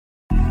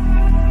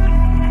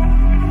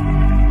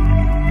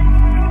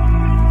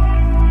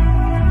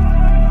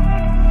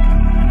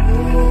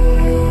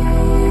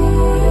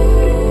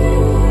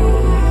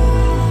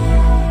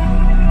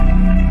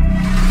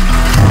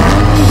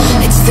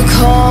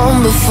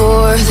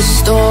before the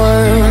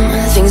storm.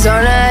 Things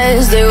aren't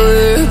as they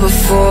were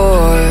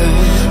before.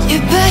 You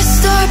best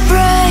start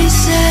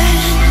bracing.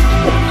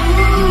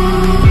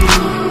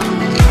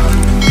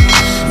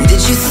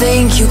 Did you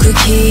think you could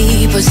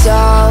keep us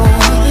out?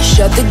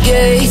 Shut the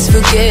gates,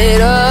 forget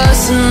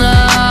us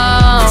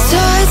now.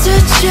 Tides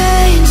are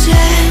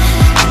changing.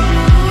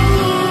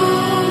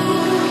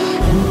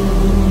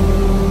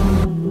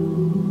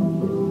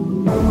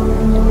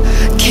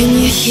 Can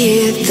you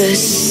hear the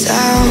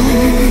sound?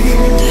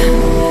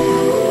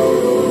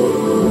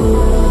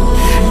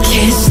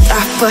 Can't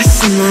stop us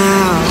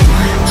now.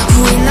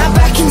 We're not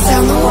back in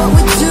town, know what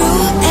we're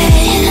doing.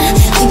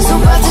 Things are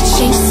about to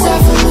change, it's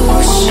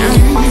evolution.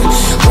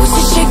 Once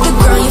you shake the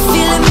ground, you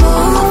feel it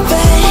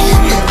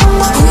moving.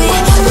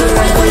 We're the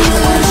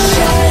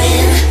revolution.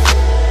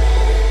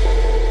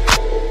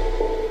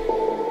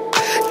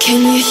 Can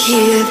you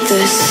hear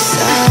the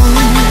sound?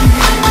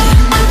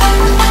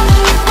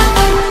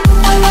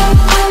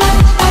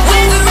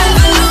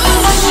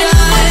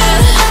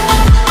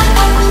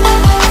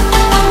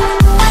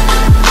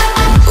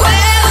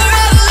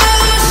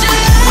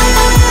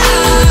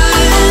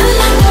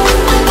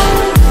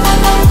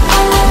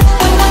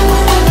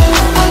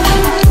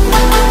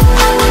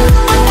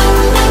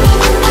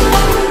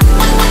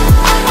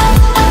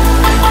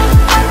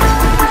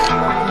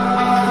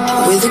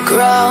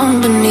 Ground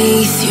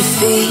beneath your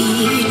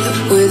feet,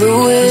 with a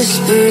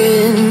whisper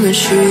in the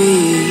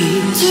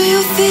trees. Do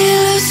you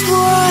feel us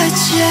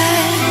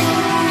watching?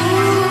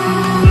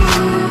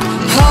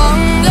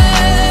 Hunger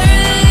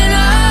in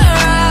our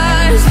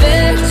eyes,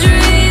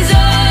 victories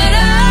on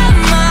our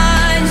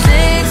minds.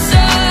 It's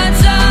our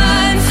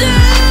time to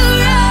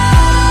rise.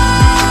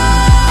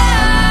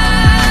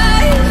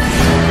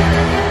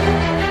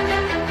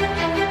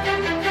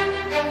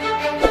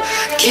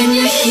 Can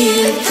you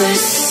hear the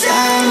sound?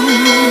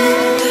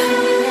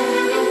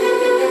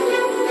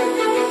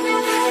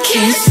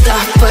 Can't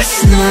stop us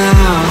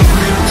now.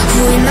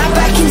 We're not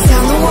back in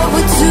town, know what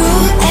we're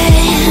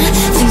doing.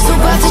 Things are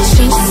about to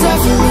change, it's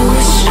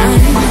evolution.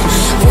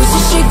 Once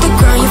you shake the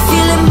ground, you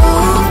feel it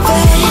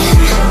moving.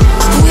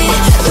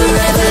 We're the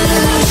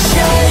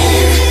revolution.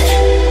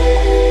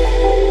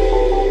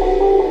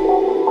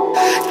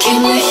 Can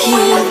you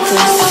hear the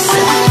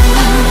sound?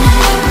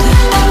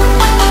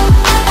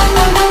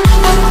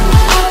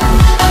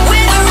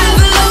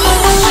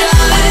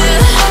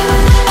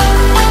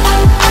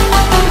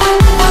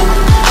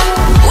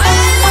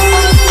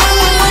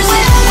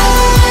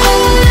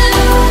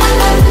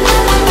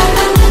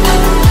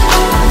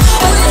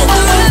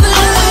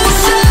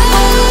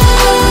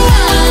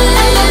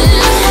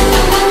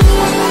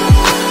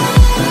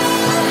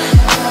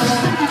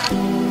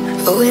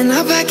 We're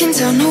not back in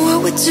town, know what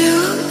we're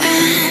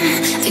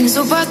doing. Things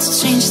are about to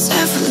change, it's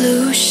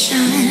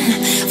evolution.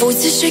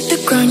 Voices shake the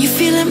ground, you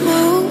feel it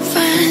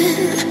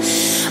moving.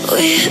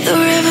 We're the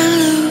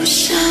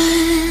revolution.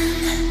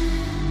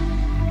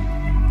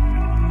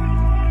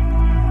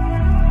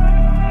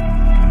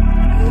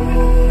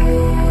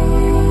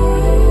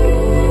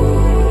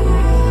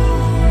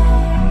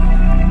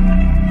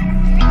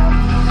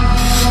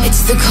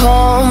 It's the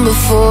calm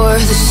before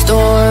the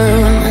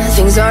storm.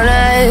 Things aren't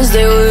as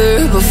they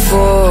were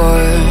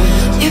before.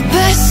 You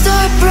best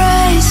start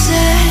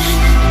bracing.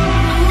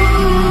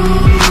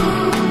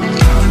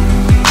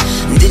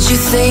 Did you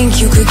think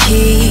you could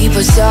keep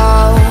us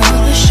out?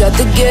 Shut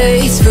the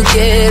gates,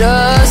 forget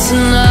us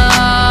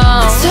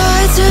now.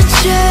 Tides are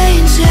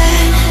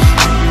changing.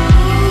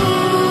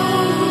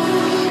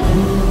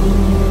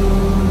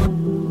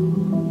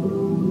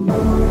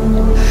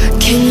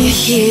 Can you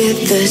hear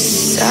the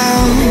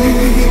sound?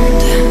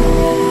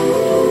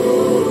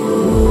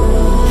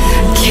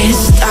 Can't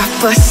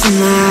stop us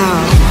now.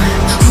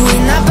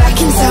 We're not back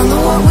in town,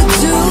 know what we're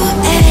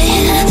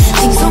doing.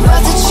 Things are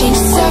about to change,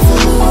 it's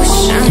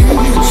evolution.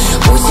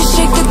 Once you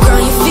shake the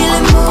ground, you feel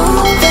it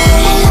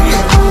moving.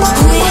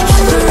 We're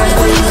the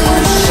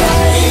revolution.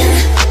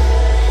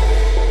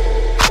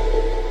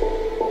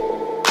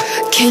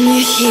 Can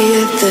you hear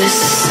the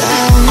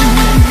sound?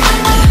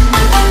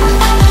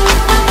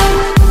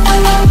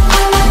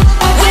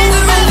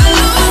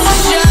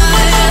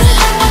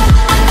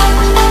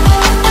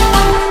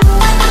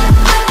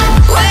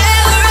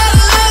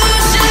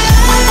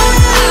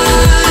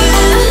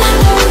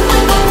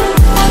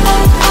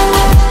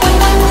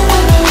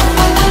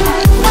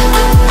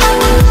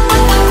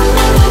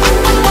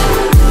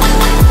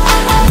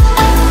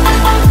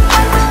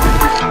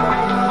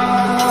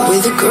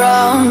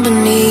 Ground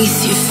beneath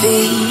your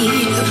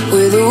feet,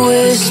 with a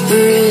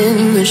whisper in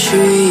the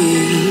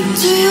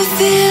trees. Do you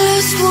feel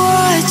us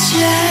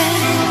watching?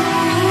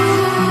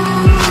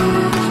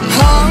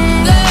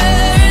 Hunger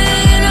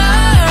in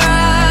our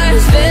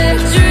eyes,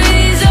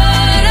 victories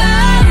on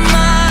our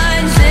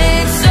minds.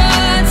 It's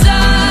our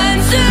time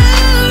to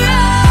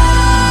rise.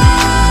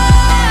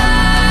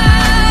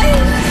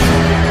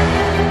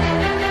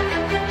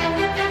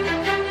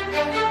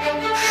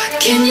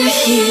 Can you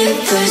hear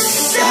the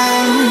sound?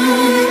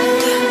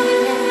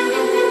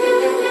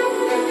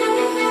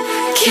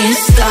 Can't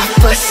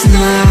stop us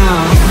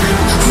now.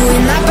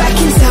 We're not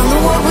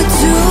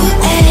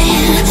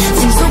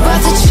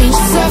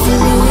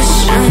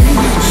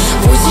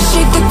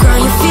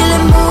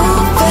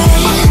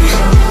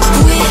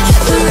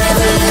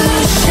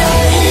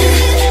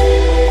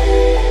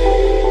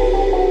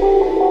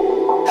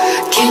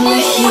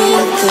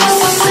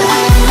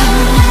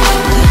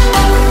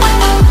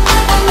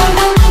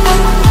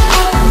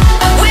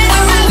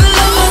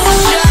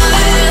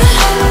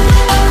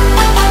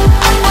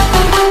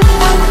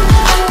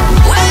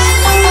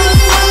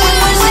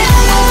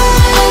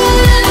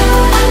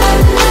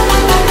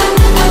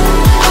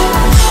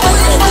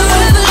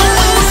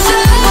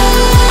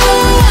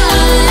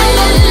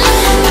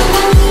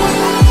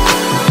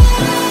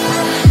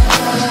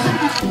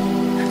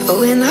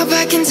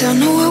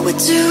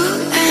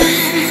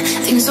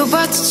Things are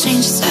about to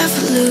change, it's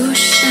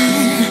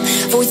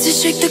evolution. Voices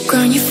shake the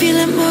ground, you feel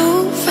it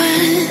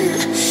moving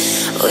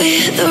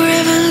with the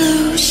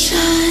revolution.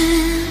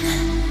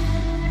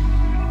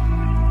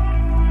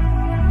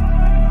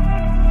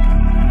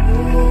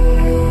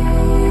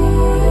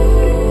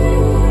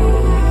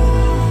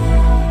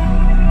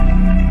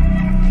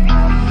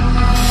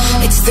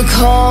 It's the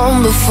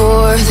calm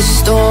before the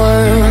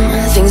storm.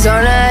 Things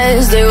aren't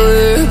as they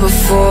were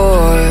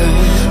before.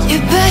 You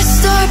best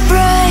start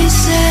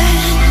bracing.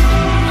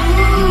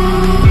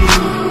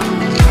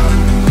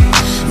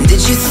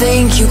 Did you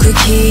think you could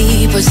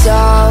keep us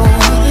out?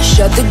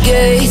 Shut the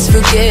gates,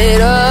 forget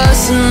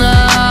us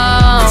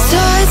now. The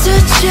tides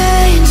are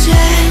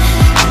changing.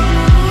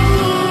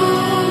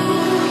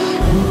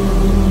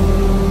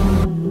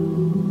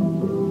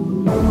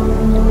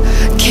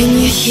 Can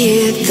you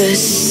hear the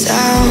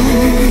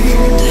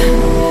sound?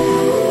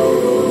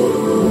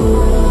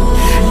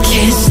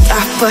 Can't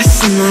stop us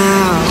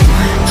now.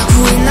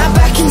 We're not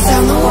backing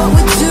down on what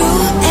we're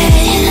doing.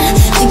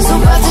 Things are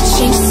about to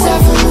change, it's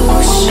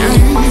evolution.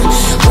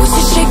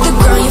 Voices shake the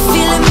ground, you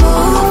feel it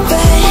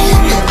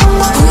moving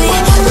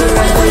with the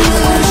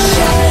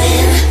revolution.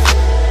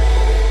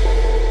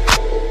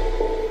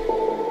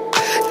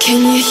 Can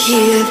you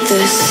hear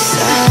the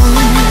sound?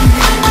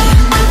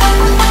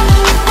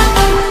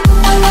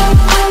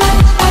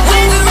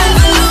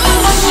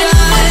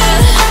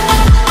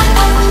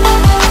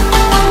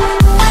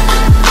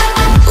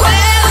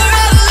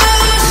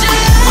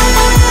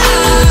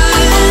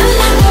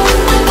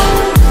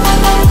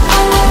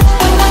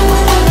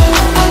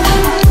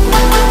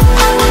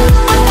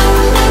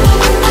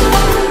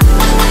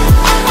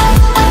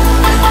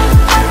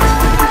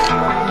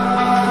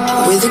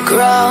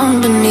 Ground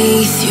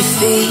beneath your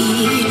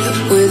feet,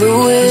 with a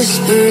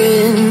whisper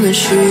in the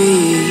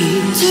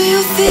trees. Do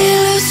you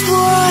feel us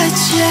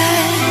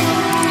watching?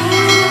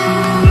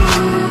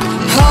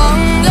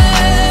 Hunger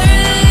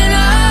in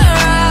our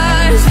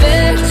eyes,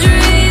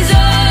 victories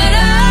on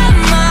our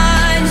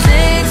minds.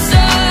 It's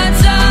our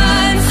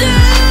time to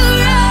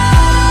rise.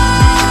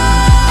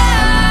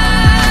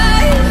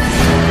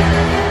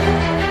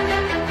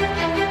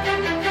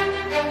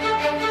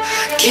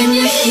 Can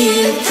you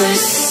hear the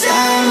sound?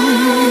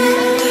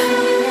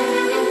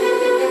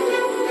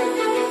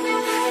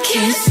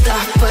 Can't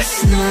stop us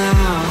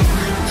now.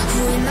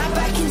 We're not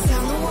backing